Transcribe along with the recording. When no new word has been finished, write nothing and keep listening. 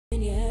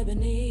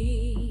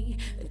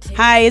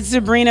Hi, it's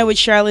Zabrina with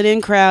Charlotte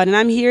In Crowd, and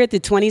I'm here at the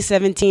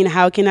 2017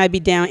 How Can I Be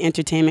Down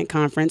Entertainment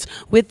Conference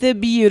with the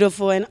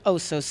beautiful and oh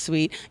so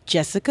sweet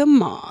Jessica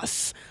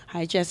Moss.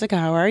 Hi, Jessica.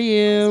 How are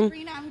you? Hi,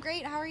 Zabrina. I'm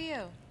great. How are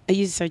you?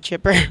 You so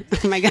chipper.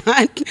 Oh my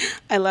God.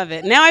 I love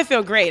it. Now I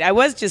feel great. I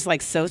was just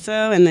like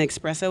so-so and the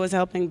espresso was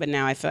helping, but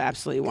now I feel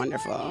absolutely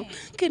wonderful.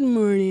 Good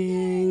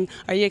morning.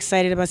 Are you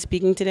excited about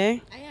speaking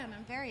today? I am.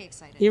 I'm very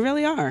excited. You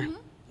really are? Mm-hmm.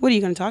 What are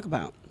you going to talk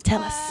about?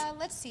 Tell us.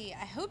 Let's see.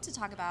 I hope to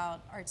talk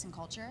about arts and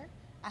culture.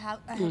 I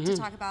hope to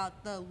talk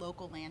about the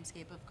local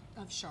landscape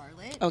of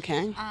Charlotte.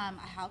 Okay.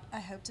 I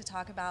hope to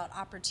talk about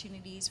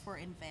opportunities for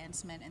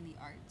advancement in the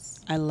arts.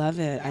 I love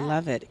it. Yeah. I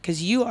love it.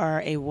 Because you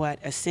are a what?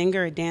 A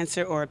singer, a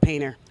dancer, or a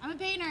painter? I'm a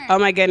painter. Oh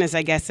my goodness,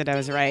 I guessed it. I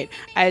was right.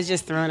 I was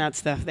just throwing out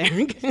stuff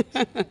there.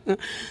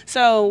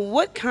 So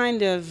what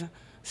kind of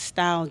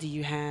style do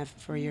you have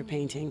for your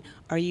painting?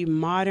 Are you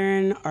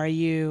modern? Are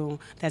you,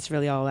 that's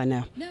really all I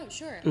know. No,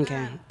 sure.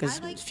 Okay, because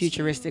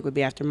futuristic would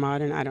be after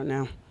modern. I don't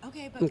know.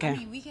 Okay, but I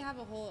mean, we can have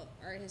a whole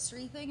art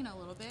history thing in a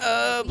little bit.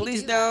 Oh,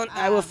 please don't.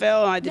 I will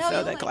fail. I did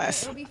fail that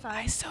class. It'll be fun.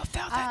 I so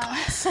failed that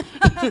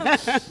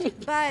class.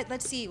 But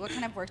let's see, what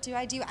kind of work do?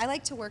 I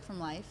like to work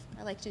from life.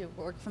 I like to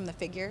work from the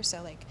figure.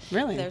 So like,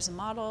 really? If there's a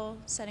model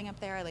setting up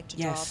there, I like to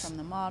draw from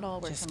the model.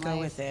 Work Just from go life.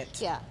 with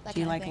it. Yeah. That do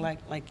you kind of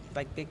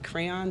like big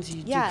crayons?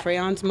 You do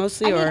crayons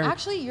mostly, I mean, or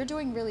actually, you're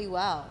doing really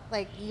well.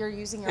 Like you're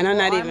using your and whole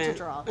I'm not arm even. to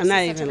draw. I'm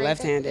not even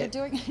left-handed.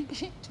 You're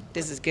doing.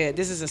 This is good.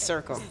 This is a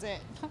circle. This is it.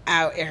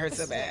 Ow! It hurts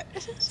so bad.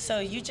 So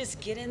you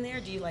just get in there.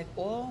 Do you like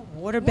oil,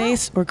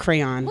 water-based, or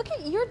crayon? Look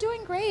at you're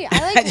doing great.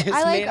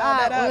 I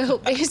like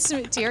oil-based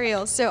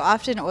materials. So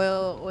often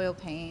oil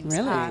paints.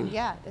 Really?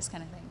 Yeah, this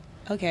kind of thing.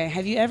 Okay.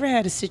 Have you ever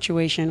had a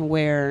situation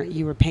where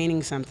you were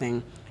painting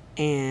something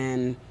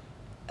and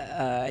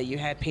you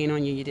had paint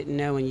on you didn't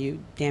know and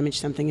you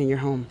damaged something in your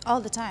home? All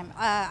the time.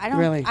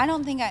 I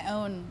don't think I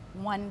own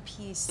one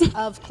piece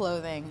of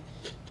clothing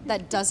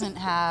that doesn't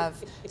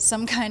have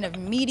some kind of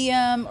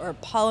medium or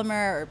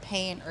polymer or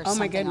paint or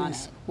something on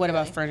it. What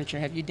about furniture?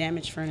 Have you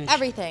damaged furniture?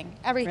 Everything.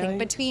 Really?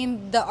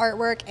 Between the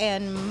artwork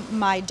and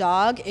my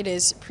dog, it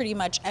is pretty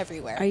much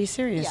everywhere. Are you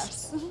serious?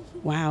 Yes.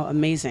 Wow,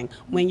 amazing.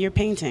 When you're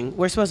painting,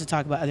 we're supposed to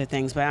talk about other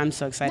things, but I'm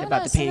so excited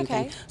about the painting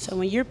thing. So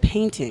when you're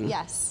painting,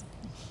 yes,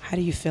 how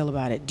do you feel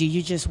about it? Do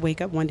you just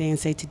wake up one day and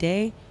say,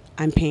 today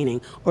I'm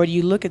painting? Or do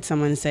you look at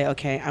someone and say,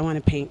 okay, I want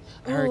to paint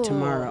her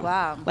tomorrow?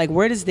 Wow. Like,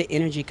 where does the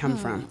energy come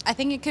from? I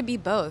think it could be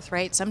both,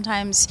 right?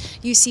 Sometimes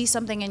you see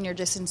something and you're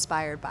just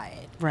inspired by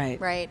it. Right.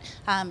 Right?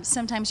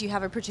 Sometimes you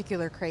have a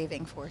particular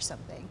craving for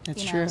something.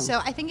 That's true. So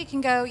I think it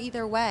can go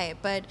either way.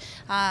 But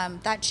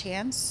that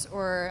chance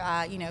or,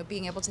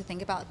 being able to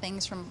think about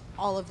things from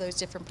all of those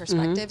different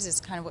perspectives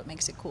is kind of what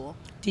makes it cool.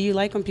 Do you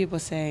like when people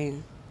say,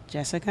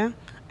 Jessica,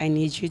 I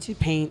need you to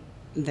paint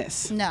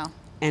this? No.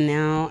 And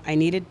now I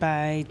need it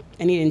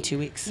in 2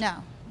 weeks. No.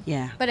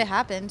 Yeah. But it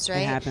happens, right?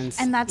 It happens.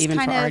 And that's even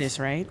kind for of, artists,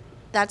 right?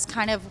 That's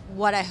kind of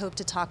what I hope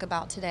to talk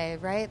about today,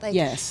 right? Like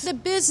the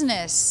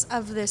business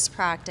of this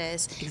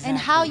practice and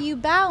how you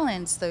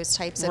balance those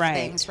types of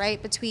things,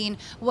 right? Between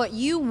what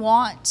you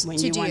want to do. When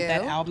you want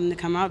that album to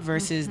come out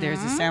versus there's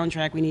a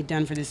soundtrack we need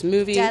done for this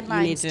movie.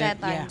 Deadlines.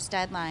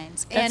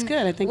 That's and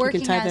good. I think you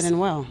can tie that in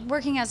well.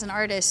 Working as an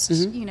artist,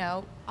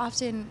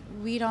 often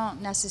we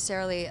don't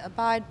necessarily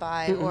abide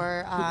by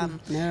or are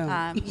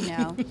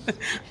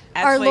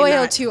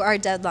loyal to our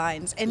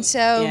deadlines, and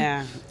so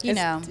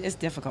it's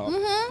difficult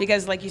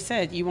because, like you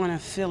said, you want to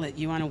feel it.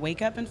 You want to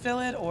wake up and feel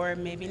it, or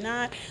maybe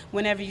not.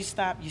 Whenever you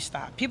stop, you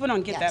stop. People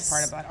don't get that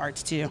part about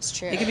arts too. That's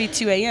true. It could be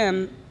 2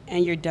 a.m.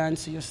 and you're done,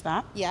 so you'll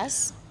stop.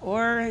 Yes.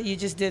 Or you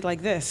just did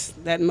like this,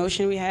 that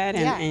motion we had,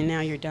 and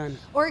now you're done.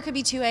 Or it could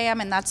be 2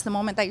 a.m. and that's the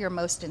moment that you're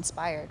most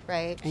inspired,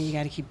 right? And you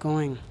got to keep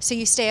going. So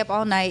you stay up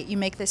all night, you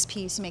make this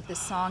piece, you make this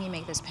song, you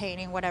make this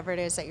painting, whatever it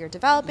is that you're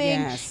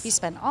developing. Yes. You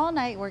spend all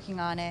night working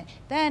on it.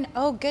 Then,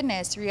 oh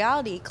goodness,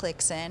 reality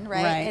clicks in,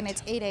 right? And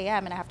it's 8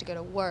 a.m. and I have to go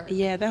to work.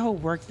 Yeah, that whole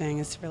work thing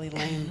is really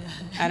lame.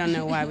 I don't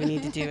know why we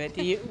need to do it.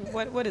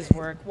 What is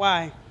work?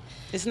 Why?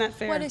 It's not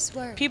fair. What is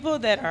work? People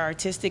that are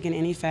artistic in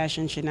any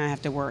fashion should not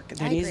have to work.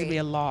 There needs to be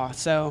a law.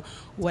 So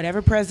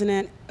whatever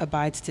president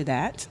abides to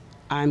that,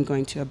 I'm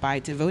going to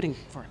abide to voting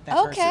for that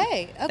person.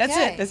 Okay. That's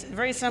it. That's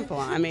very simple.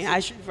 I mean, I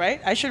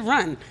should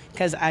run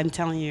because I'm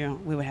telling you,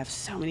 we would have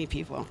so many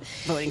people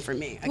voting for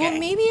me. Okay? Well,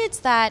 maybe it's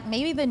that.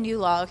 Maybe the new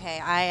law. Okay,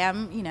 I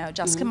am,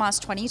 Jessica Moss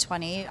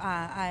 2020.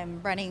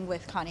 I'm running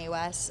with Kanye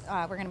West.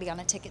 We're going to be on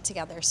a ticket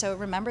together. So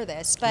remember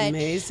this. But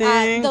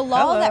amazing. The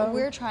law that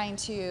we're trying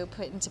to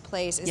put into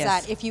place is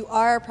that if you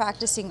are a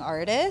practicing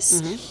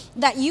artist,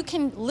 that you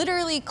can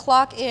literally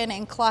clock in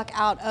and clock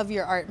out of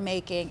your art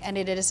making, and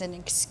it is an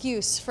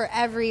excuse for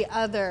every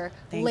other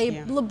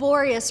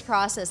laborious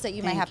process that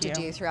you might have to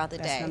do throughout the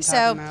day.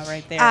 So,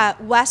 right there.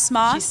 Wes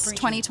Moss,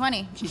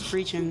 2020. She's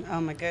preaching.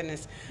 Oh my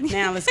goodness.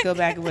 Now let's go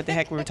back to what the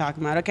heck we were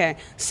talking about. Okay,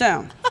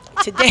 so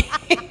today,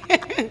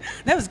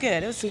 that was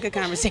good. It was some good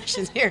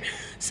conversations here.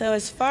 So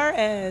as far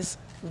as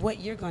what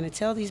you're going to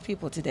tell these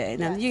people today,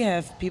 now you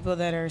have people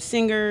that are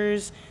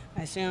singers,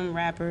 I assume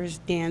rappers,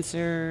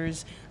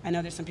 dancers. I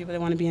know there's some people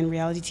that want to be in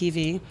reality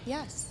TV.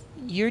 Yes.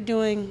 You're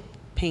doing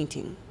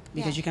painting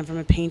because Yeah. you come from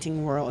a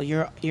painting world.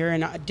 You're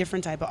in a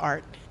different type of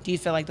art. Do you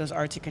feel like those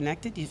arts are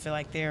connected? Do you feel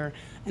like they're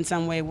in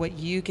some way what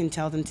you can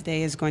tell them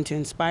today is going to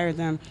inspire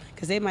them?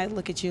 Because they might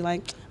look at you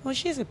like, well,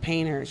 she's a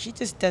painter. She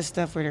just does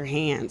stuff with her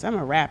hands. I'm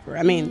a rapper.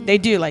 I mean, they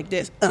do like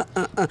this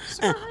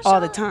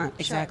all the time.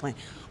 Exactly.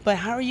 But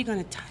how are you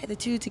going to tie the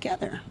two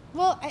together?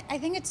 Well, I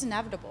think it's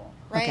inevitable,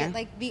 right? Okay.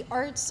 Like the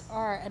arts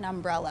are an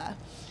umbrella.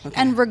 Okay.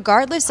 And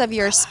regardless of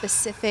your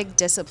specific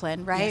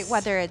discipline, right? Yes.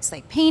 Whether it's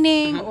like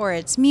painting or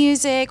it's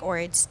music or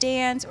it's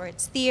dance or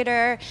it's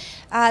theater,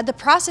 the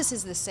process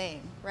is the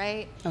same,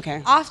 right?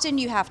 Okay. Often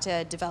you have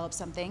to develop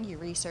something, you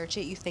research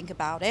it, you think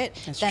about it.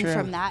 That's then true.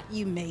 from that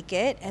you make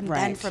it. And then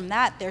Right. from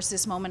that there's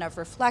this moment of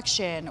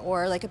reflection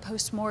or like a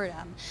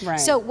postmortem. Right.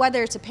 So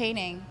whether it's a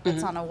painting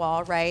that's on a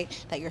wall, right,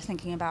 that you're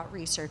thinking about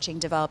researching,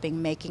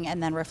 developing, making,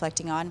 and then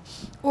reflecting on,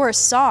 or a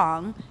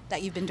song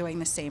that you've been doing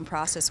the same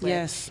process with.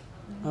 Yes.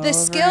 Over The and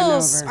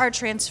skills over. are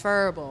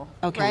transferable,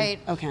 Okay, right?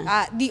 okay.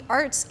 The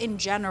arts in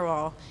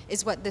general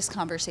is what this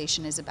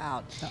conversation is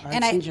about. The arts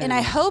And in I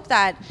general. hope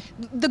that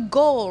the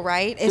goal,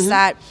 right, is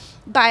that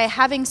by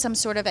having some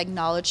sort of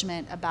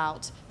acknowledgement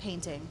about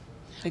painting,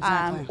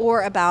 Exactly.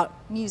 or about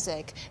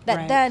music, that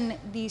Right. then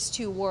these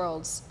two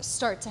worlds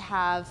start to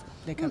have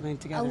They're coming a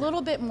together.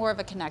 little bit more of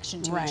a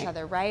connection to each Right.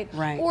 other, right?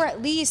 Right. Or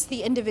at least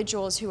the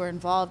individuals who are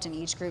involved in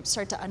each group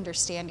start to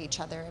understand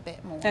each other a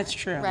bit more. That's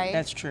true. Right?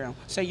 That's true.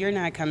 So you're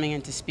not coming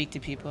in to speak to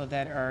people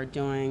that are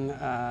doing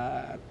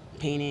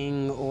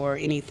painting or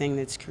anything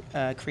that's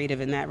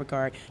creative in that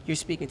regard. You're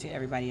speaking to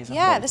everybody as a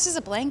whole. Yeah, this is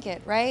a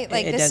blanket, right?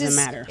 Like it this doesn't is,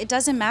 matter. It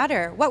doesn't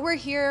matter. What we're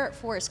here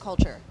for is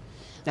culture.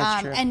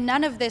 That's true. And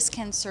none of this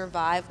can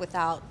survive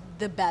without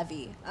the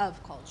bevy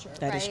of culture.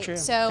 That right? is true.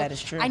 So That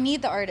is true. I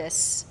need the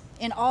artists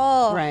in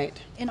all Right.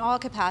 in all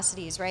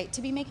capacities, right,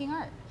 to be making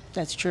art.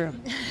 That's true.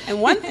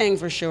 And one thing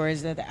for sure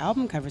is that the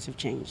album covers have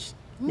changed.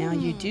 Now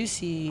you do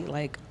see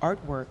like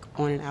artwork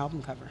on an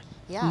album cover.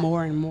 Yeah.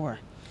 More and more.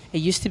 It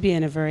used to be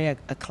in a very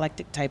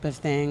eclectic type of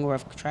thing, where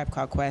Tribe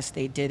Called Quest,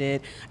 they did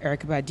it,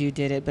 Erykah Badu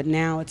did it, but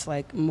now it's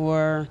like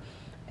more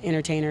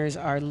entertainers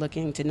are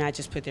looking to not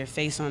just put their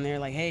face on there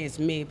like, hey, it's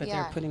me, but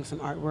Yeah. they're putting some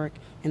artwork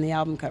in the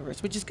album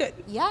covers, which is good.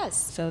 Yes.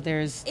 So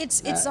there's It's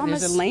there's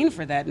almost- a lane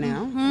for that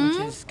now,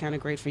 which is kind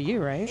of great for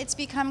you, right? It's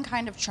become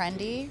kind of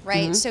trendy,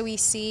 right? So we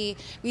see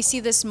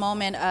this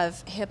moment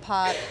of hip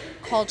hop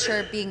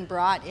culture being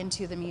brought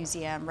into the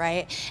museum,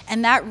 right?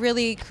 And that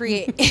really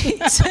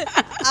creates.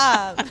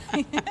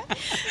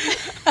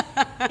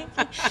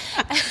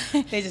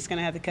 They're just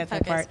gonna have to cut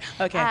that part.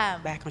 Focus. Okay,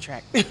 back on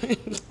track.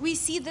 We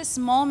see this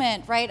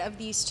moment, right, of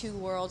these two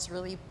worlds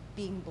really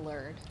being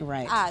blurred.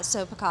 Right.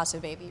 So Picasso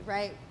Baby,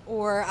 right?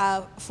 Or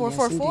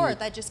 444 indeed.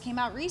 that just came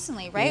out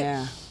recently, right?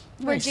 Yeah.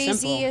 Where Very Jay-Z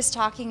simple. is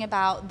talking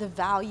about the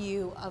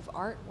value of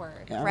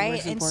artwork, Yeah, right?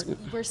 artwork's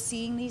important. we're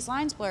seeing these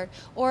lines blurred.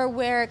 Or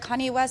where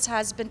Kanye West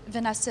has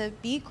Vanessa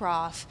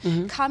Beecroft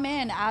come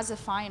in as a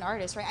fine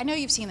artist, right? I know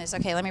you've seen this.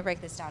 Okay, let me break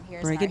this down.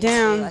 Here's Break my it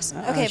down. history lesson.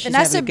 Uh-oh, Okay, she's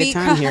Vanessa having a good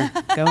time here.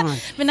 Go on.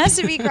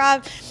 Vanessa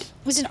Beecroft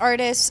was an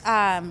artist.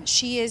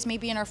 She is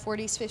maybe in her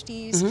 40s,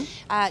 50s.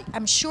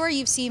 I'm sure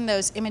you've seen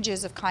those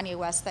images of Kanye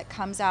West that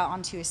comes out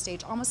onto a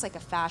stage, almost like a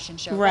fashion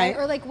show, Right.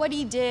 Or like what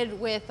he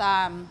did with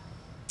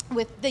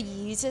the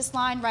Yeezus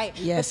line, right?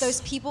 Yes. With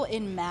those people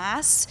in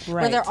mass, where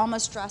Right. they're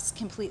almost dressed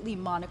completely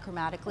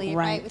monochromatically,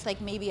 Right. With like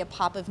maybe a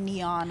pop of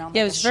neon on.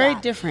 Yeah, it like, was a very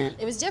shot. different.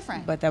 It was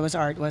different. But that was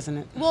art, wasn't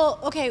it? Well,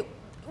 okay.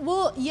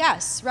 Well,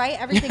 yes, right?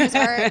 Everything is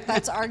art.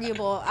 That's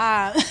arguable.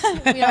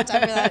 We don't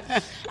talk about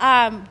that.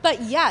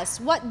 But yes,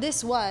 what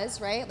this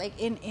was, right? Like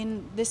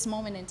in this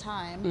moment in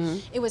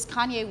time, it was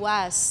Kanye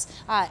West's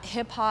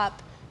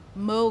hip-hop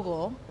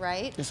mogul,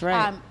 right? That's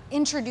right.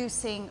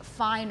 Introducing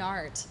fine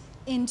art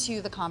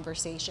into the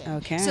conversation.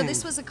 Okay. So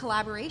this was a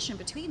collaboration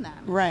between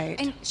them. Right.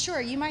 And sure,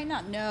 you might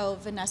not know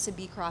Vanessa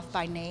Beecroft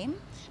by name,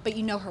 but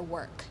you know her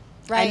work.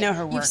 Right? I know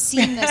her work. You've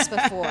seen this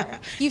before.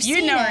 You've You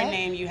seen know her it.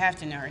 name, you have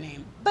to know her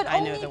name. But I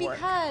only know the work.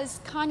 because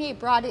Kanye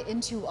brought it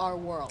into our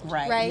world,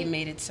 Right, he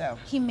made it so.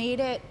 He made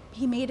it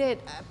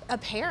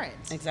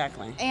apparent.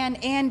 Exactly.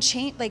 And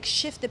change, like,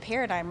 shift the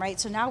paradigm, right?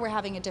 So now we're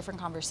having a different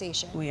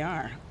conversation. We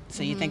are.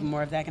 So you think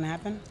more of that can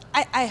happen?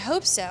 I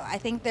hope so. I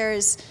think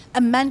there's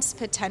immense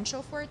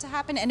potential for it to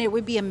happen, and it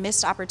would be a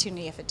missed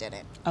opportunity if it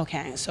didn't.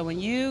 Okay, so when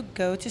you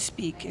go to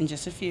speak in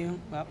just a few,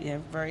 well, yeah,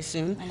 very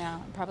soon. I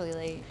know, I'm probably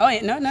late. Oh,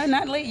 yeah, no,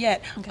 not late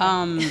yet. Okay.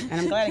 And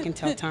I'm glad I can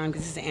tell time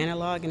because it's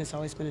analog and it's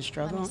always been a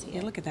struggle. see Yeah,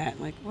 it. look at that.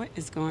 Like, what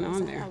is going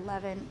on there?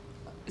 11.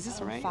 Is this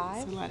right?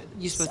 5? It's a lot.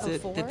 You're supposed to.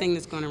 04? The thing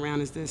that's going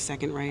around is the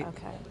second, right?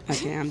 Okay.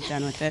 Okay, I'm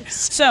done with it.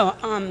 So,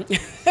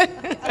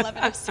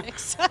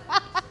 11:06.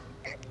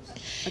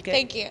 okay.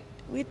 Thank you.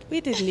 We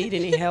didn't need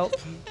any help.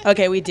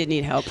 Okay, we did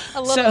need help.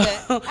 A little bit.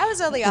 I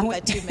was only off by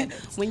 2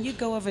 minutes. When you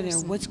go over there,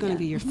 what's going to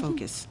be your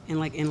focus in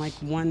like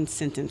one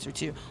sentence or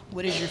two?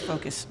 What is your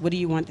focus? What do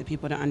you want the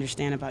people to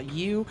understand about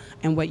you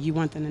and what you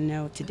want them to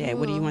know today?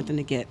 What do you want them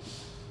to get?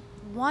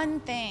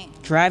 One thing.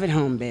 Drive it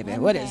home, baby.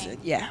 One What is thing. it?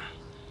 Yeah.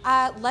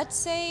 Let's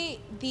say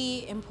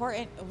the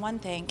important one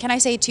thing. Can I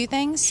say two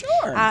things?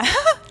 Sure.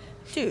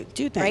 Two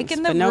things.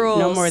 Breaking the but rules.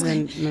 No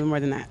more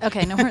than that.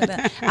 Okay, no more than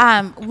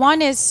that.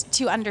 One is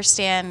to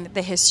understand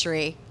the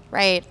history,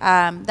 right?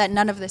 That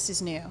none of this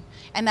is new,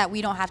 and that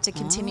we don't have to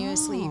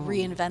continuously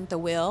reinvent the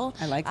wheel.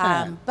 I like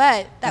that.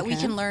 But that we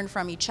can learn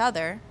from each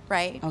other,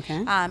 right?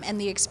 Okay. And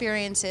the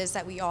experiences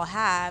that we all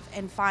have,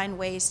 and find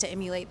ways to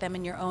emulate them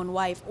in your own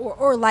life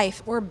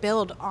or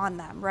build on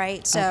them,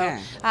 right? So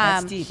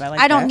that's deep. I like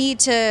I that.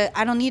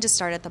 don't need to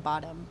start at the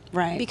bottom,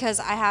 right? Because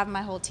I have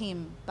my whole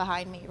team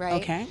behind me,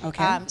 right?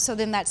 Okay. So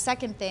then that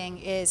second thing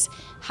is,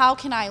 how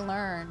can I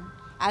learn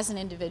as an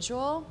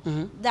individual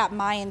that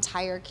my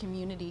entire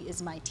community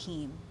is my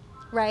team?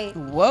 Right.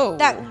 Whoa.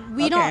 That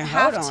we don't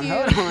have to.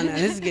 Hold on.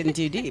 This is getting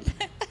too deep.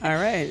 All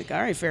right,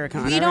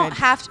 Farrakhan. We don't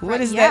have to. What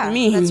does that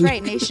mean? That's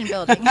right. Nation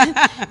building.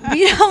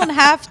 We don't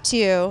have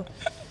to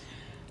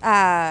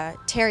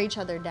tear each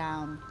other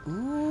down,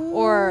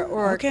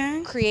 or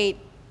create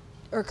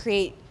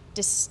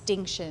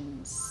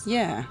distinctions.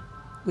 Yeah,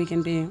 we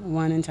can be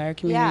one entire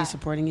community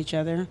supporting each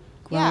other,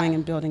 growing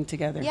and building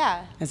together.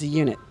 As a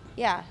unit.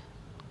 Yeah.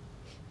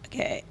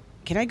 Okay.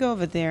 Can I go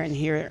over there and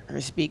hear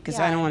her speak? Because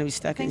I don't want to be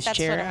stuck in this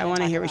chair. I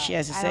want to hear what she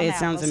has to say. It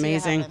sounds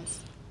amazing.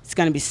 It's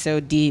going to be so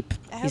deep.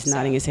 He's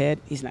nodding his head.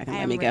 He's not going to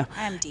let me go.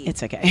 I am deep.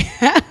 It's okay.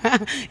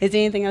 Is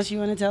there anything else you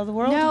want to tell the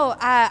world? No,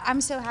 I'm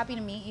so happy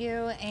to meet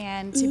you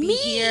and to be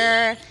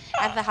here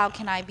at the How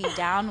Can I Be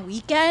Down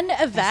weekend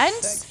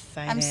event.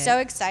 I'm so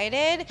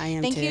excited. I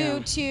am Thank you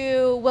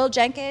to Will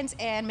Jenkins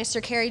and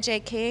Mr. Kerry J.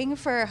 King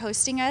for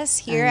hosting us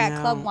here at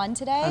Club One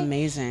today.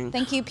 Amazing.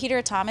 Thank you,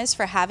 Peter Thomas,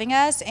 for having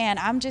us, and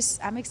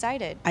I'm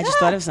excited. I just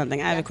thought of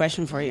something. I have a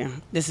question for you.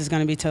 This is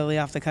going to be totally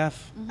off the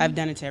cuff. I've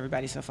done it to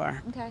everybody so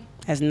far. Okay.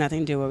 Has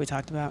nothing to do with what we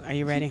talked about. Are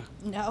you ready?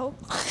 No.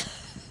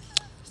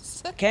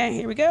 Okay,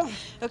 here we go.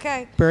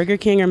 Okay. Burger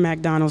King or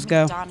McDonald's?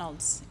 Go.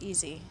 McDonald's,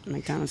 easy.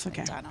 McDonald's,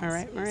 okay. McDonald's,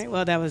 all right.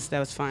 Well, that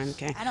was fine.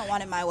 Okay. I don't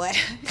want it my way.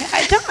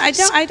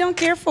 I don't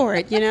care for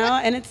it,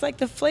 And it's like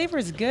the flavor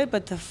is good,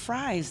 but the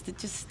fries,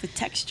 the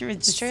texture is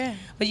just. True.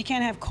 But you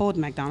can't have cold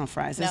McDonald's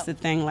fries. That's the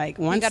thing. Like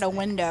once you got a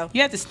window.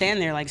 You have to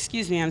stand there, like,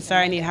 excuse me, I'm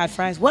sorry, I need hot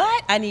fries.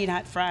 What? I need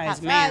hot fries,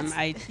 hot ma'am.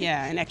 fries.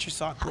 An extra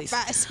salt, please.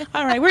 Hot fries.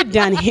 All right, we're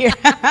done here.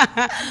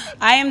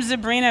 I am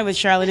Zabrina with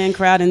Charlotte and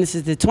Crowd, and this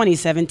is the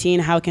 2017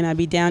 How Can I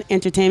Be Down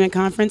Entertainment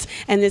Conference.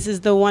 And this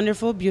is the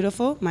wonderful,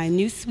 beautiful, my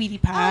new sweetie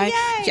pie,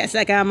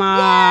 Jessica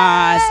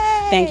Moss.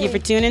 Yay! Thank you for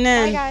tuning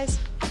in. Bye, guys.